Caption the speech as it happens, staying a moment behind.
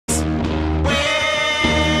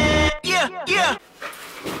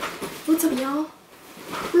up, y'all?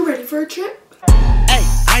 We're ready for a trip? Hey,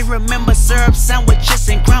 I remember syrup sandwiches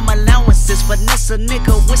and crime allowances. Finesse a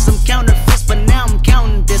nigga with some counterfeits, but now I'm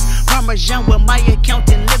counting this. Parmesan with my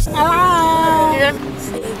accountant lips. Have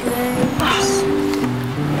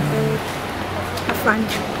fun.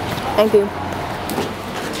 Thank you.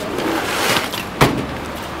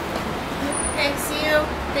 Okay, see you.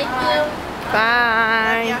 Thank you.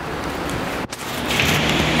 Bye.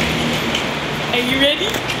 Are you ready?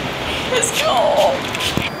 Let's go.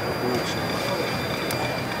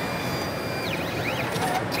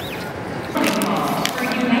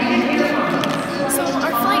 So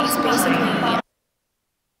our flight is basically...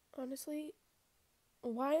 Honestly,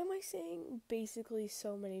 why am I saying basically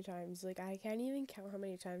so many times? Like, I can't even count how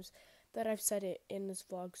many times that I've said it in this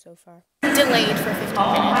vlog so far. Delayed for 15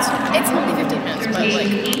 minutes. It's only 15 minutes, but like,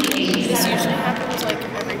 this usually happens like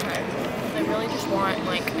every time. I really just want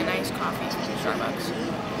like a nice coffee from Starbucks.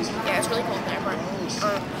 Yeah, it's really cold in the airport.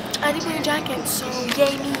 I didn't wear a jacket, so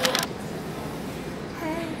yay me.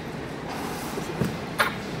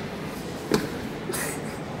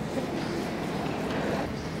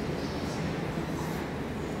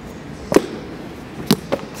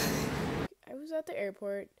 I was at the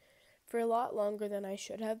airport for a lot longer than I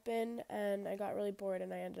should have been, and I got really bored,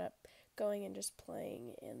 and I ended up going and just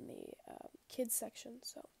playing in the kids section,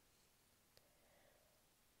 so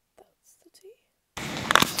that's the tea.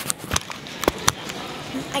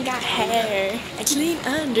 I got hair, I clean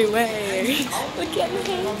underwear, look at my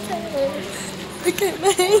hair, look at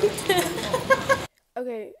my hair.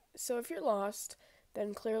 Okay, so if you're lost,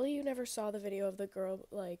 then clearly you never saw the video of the girl,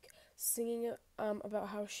 like, singing about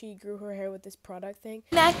how she grew her hair with this product thing.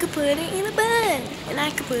 And I could put it in a bun, and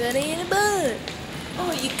I could put it in a bun.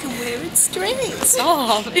 Oh, you can wear it straight.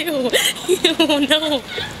 Stop. Ew. Ew, no.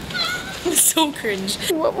 It was so cringe.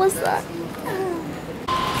 What was that?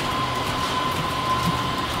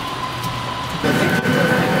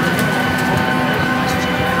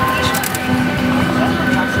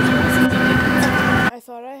 I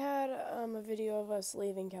thought I had a video of us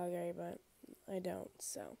leaving Calgary, but I don't,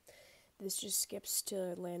 so this just skips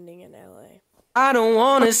to landing in LA. I don't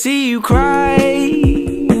wanna see you cry.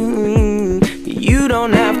 You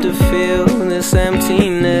don't have to feel this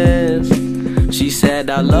emptiness. She said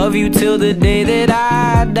I love you till the day that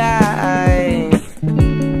I die.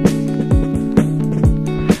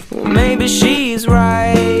 Well, maybe she's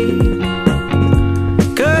right,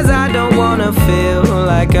 'cause I don't wanna feel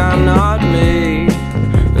like I'm not me.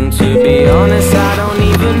 And to be honest, I don't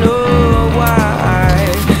even know why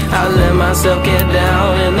I let myself get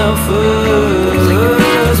down in the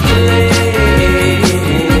first place.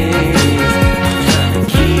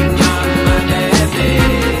 Keep on my bad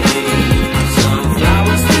days. Some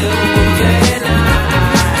flowers still move at night.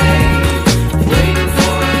 Waiting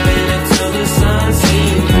for a minute till the sun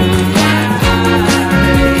seems through my eyes.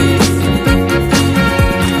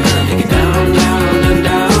 Take it down, down, down,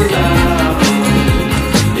 down, down.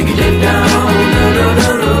 Take it down, down, down,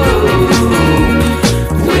 down, down.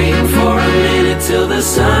 Waiting for a minute till the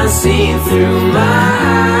sun seems through my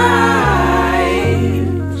eyes.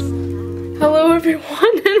 Hello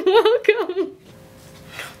everyone and welcome.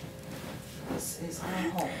 This is our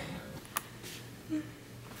home.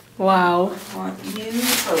 Wow. I want new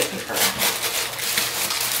toilet paper.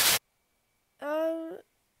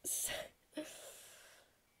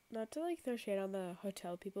 Not to like throw shade on the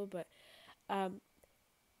hotel people, but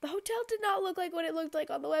the hotel did not look like what it looked like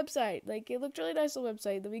on the website. Like, it looked really nice on the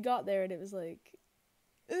website. Then we got there and it was like,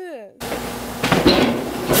 ugh.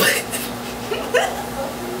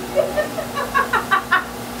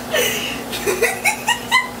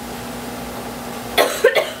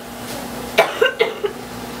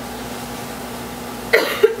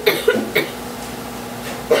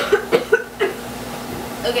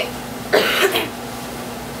 Okay.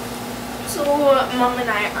 So, Mom and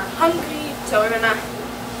I are hungry, so we're gonna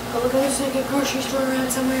go look at this grocery store around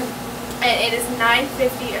somewhere. And it is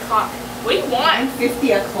 9:50 o'clock. What do you want?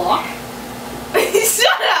 9:50 o'clock?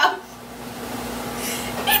 Shut up!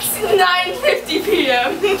 It's 9:50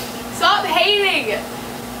 p.m. Stop hating!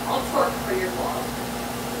 I'll twerk for your vlog.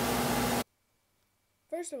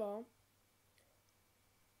 First of all,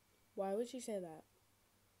 why would she say that?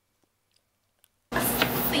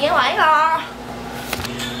 See you later!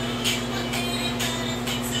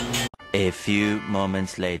 A few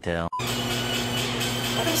moments later.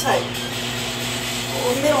 Other side.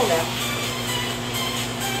 Oh, middle now.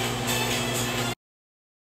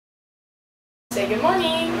 Say good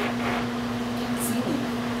morning!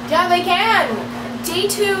 Yeah, they can! Day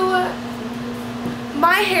 2,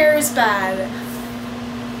 my hair is bad.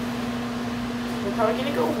 we're probably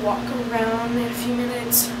gonna go walk around in a few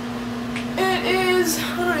minutes. It is,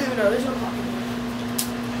 I don't even know, there's no clock in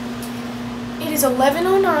here. It is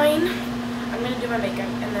 11:09. I'm gonna do my makeup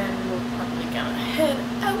and then we'll probably gonna head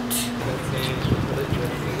out.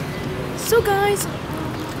 So guys,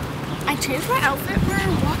 I changed my outfit. We're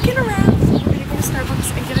walking around. We're gonna go to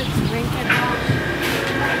Starbucks and get a drink and all.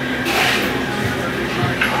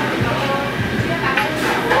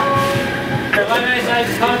 Nice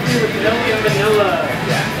iced coffee with milk and vanilla.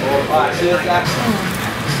 Yeah. Or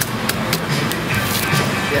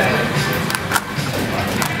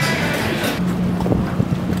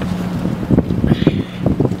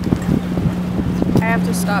I have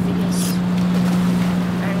to stop because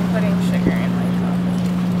I'm putting sugar in my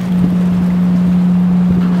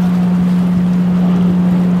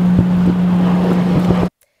coffee.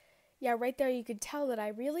 Yeah, right there you could tell that I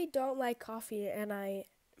really don't like coffee and I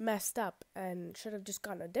messed up and should have just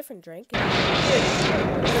gotten a different drink.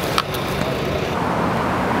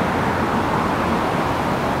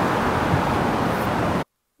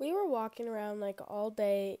 We were walking around like all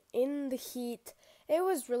day in the heat. It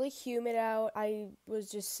was really humid out. I was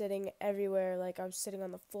just sitting everywhere, like I was sitting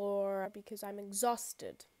on the floor because I'm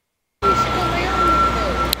exhausted. Oh,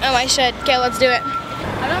 I should. Okay, let's do it.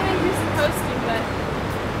 I don't think you're supposed to, but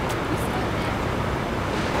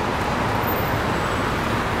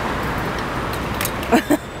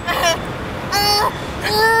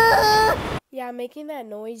Yeah, I'm making that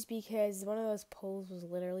noise because one of those poles was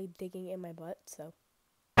literally digging in my butt, so.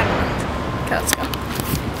 Okay, let's go.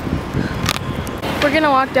 We're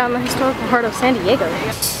gonna walk down the historical heart of San Diego.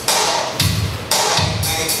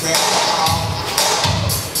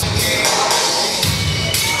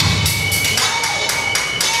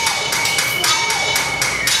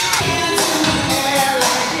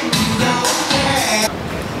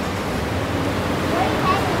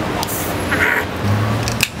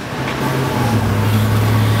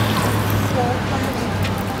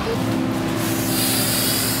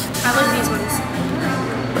 I like these ones.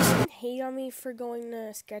 Hate on me for going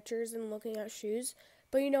to Skechers and looking at shoes,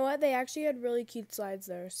 but you know what? They actually had really cute slides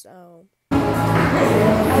there, so.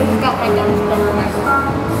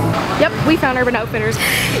 Yep, we found Urban Outfitters.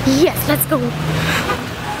 Yes, let's go.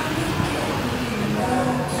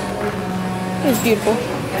 It's beautiful.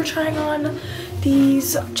 We're trying on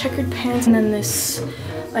these checkered pants and then this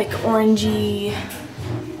like orangey,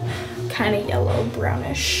 kind of yellow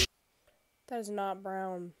brownish. That is not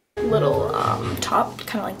brown. Little top,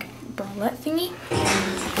 kind of like bralette thingy.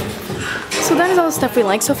 So that is all the stuff we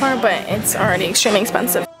like so far, but it's already extremely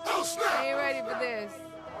expensive. Are you ready for this?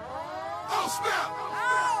 Oh, snap!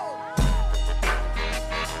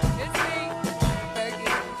 It's me, Fergie.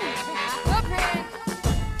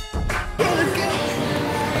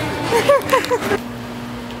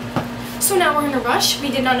 so now we're in a rush. We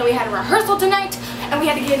did not know we had a rehearsal tonight, and we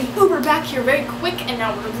had to get an Uber back here very quick, and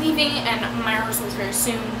now we're leaving, and my rehearsal is very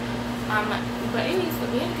soon. But anyways,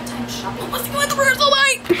 we had a good time shopping. Let's go at the rehearsal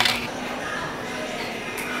night!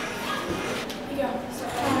 Here we go. So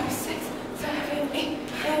 5, 6, 7, 8,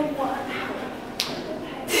 and 1.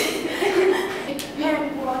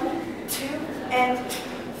 And 1, 2, and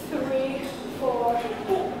 3, 4,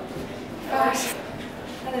 5,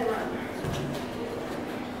 and then run.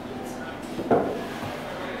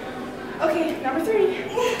 Okay, number 3.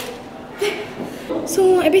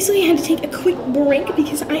 So I basically had to take a quick break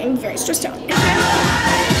because I am very stressed out.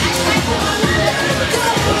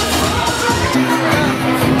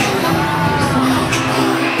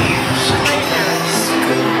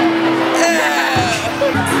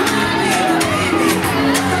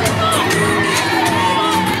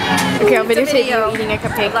 Okay, I'll videotape you eating a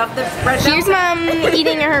cupcake. I love the red Here's Mom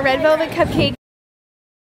eating her red velvet cupcake.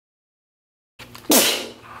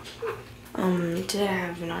 Today I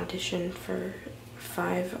have an audition for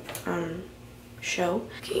 5 show.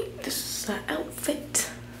 Okay, this is the outfit.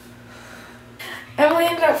 Emily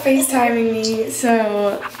ended up FaceTiming me,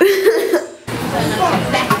 so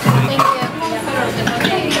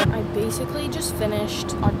I basically just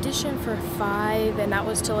finished audition for 5, and that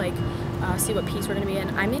was to like see what piece we're gonna be in.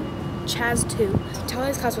 I'm in Chaz 2.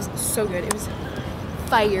 Talia's class was so good. It was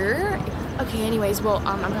fire. Okay, anyways, well,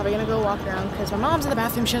 I'm probably gonna go walk around because my mom's in the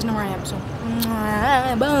bathroom. She doesn't know where I am, so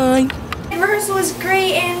bye. The rehearsal was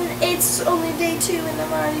great, and it's only day 2, and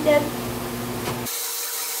I'm already dead.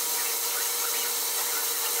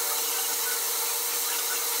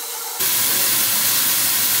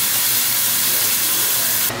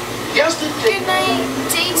 Good night,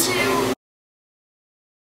 day 2.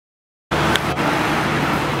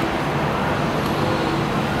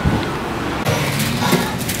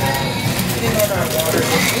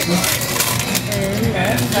 I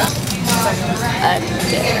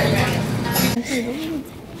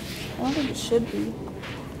don't think it should be.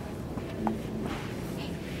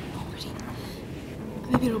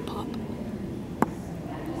 Maybe it'll pop.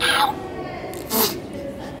 Ow!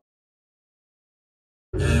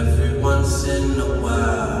 Every once in a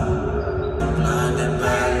while, I'm blinded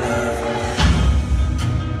by love.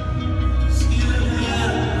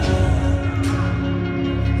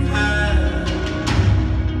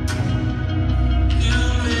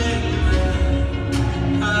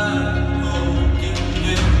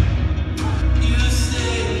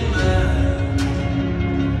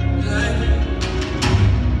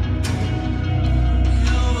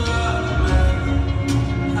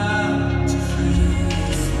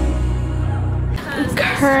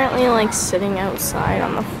 Currently like sitting outside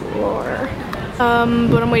on the floor.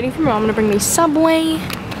 But I'm waiting for Mom to bring me Subway.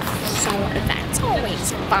 So that's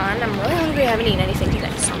always fun. I'm really hungry. I haven't eaten anything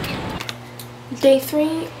today. So. Day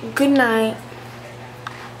 3, good night.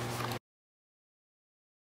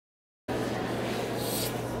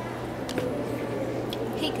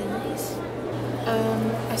 Hey guys.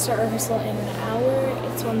 I start rehearsal in an hour.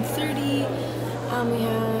 It's 1:30. We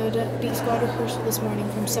had Beat Squad rehearsal this morning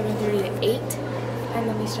from 7:30 to 8. And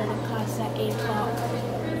then we started class at 8 o'clock.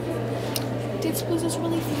 Dancer Palooza was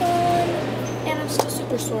really fun. And I'm still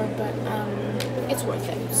super sore, but it's worth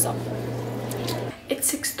it. So it's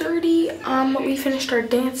 6:30. We finished our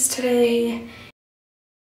dance today.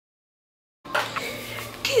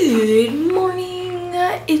 Good morning.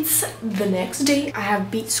 It's the next day. I have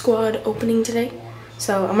Beat Squad opening today.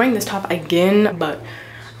 So I'm wearing this top again, but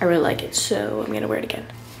I really like it, so I'm gonna wear it again.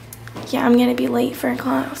 Yeah, I'm gonna be late for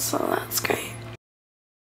class, so that's great.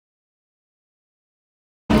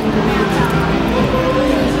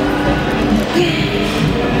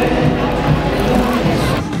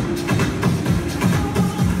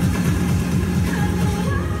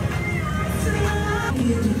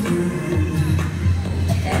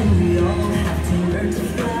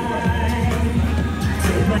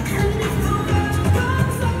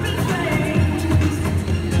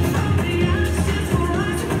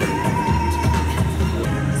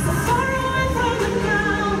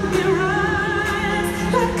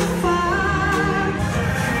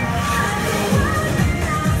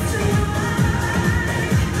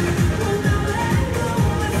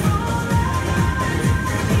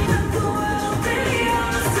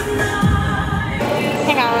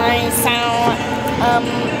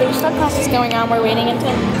 There's still classes going on. We're waiting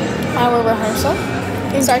until our rehearsal.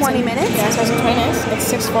 It starts 20 minutes? Yeah, it starts in 20 minutes. It's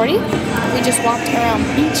 6:40. We just walked around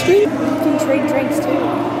Beach Street. You can trade drinks too.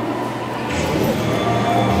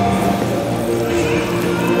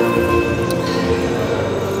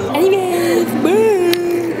 Anyways,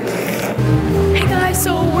 hey guys,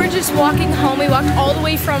 so we're just walking home. We walked all the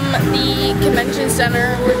way from the convention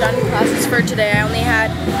center. We're done classes for today. I only had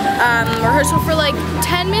rehearsal for like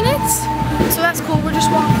 10 minutes. So that's cool. We're just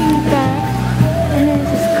walking back, and there's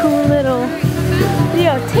this cool little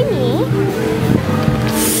tingy.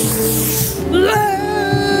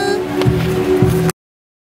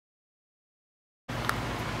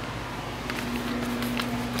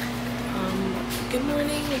 Good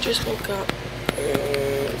morning. We just woke up.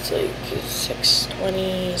 It's like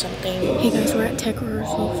 6:20 something. Hey guys, we're at tech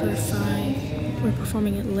rehearsal for 5. We're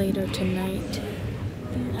performing it later tonight.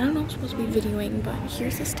 I don't know if I'm supposed to be videoing, but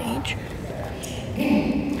here's the stage.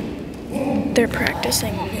 They're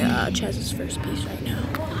practicing Chaz's first piece right now.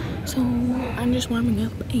 So I'm just warming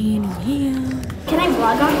up and yeah. Can I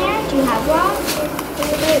vlog on there? Do you have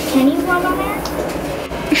vlogs? Can you vlog on there?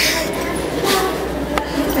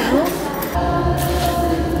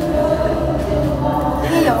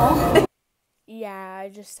 Hey y'all. Yeah, I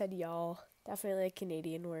just said y'all. Definitely a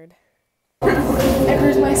Canadian word. I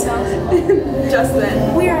bruised myself. Just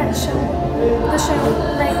then. We are at the show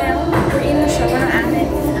right now. We're in the show. We're not at it.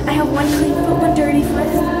 I have one clean foot, one dirty foot.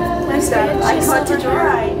 My spinach I is caught silver to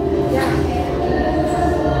dry. Yeah.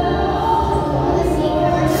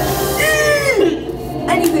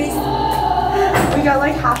 Anyways, we got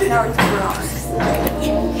like half an hour to relax.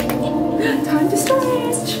 Time to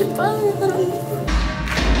stretch. Bye.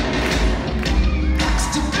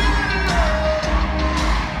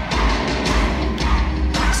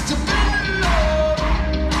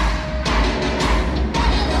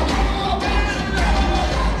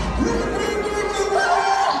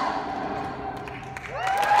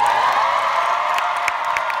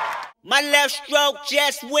 My left stroke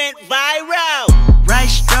just went viral. Right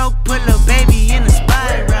stroke put a baby in a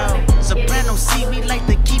spiral. Soprano see me like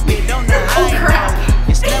to keep it on the high road.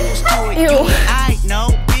 It's levels to it. Ew.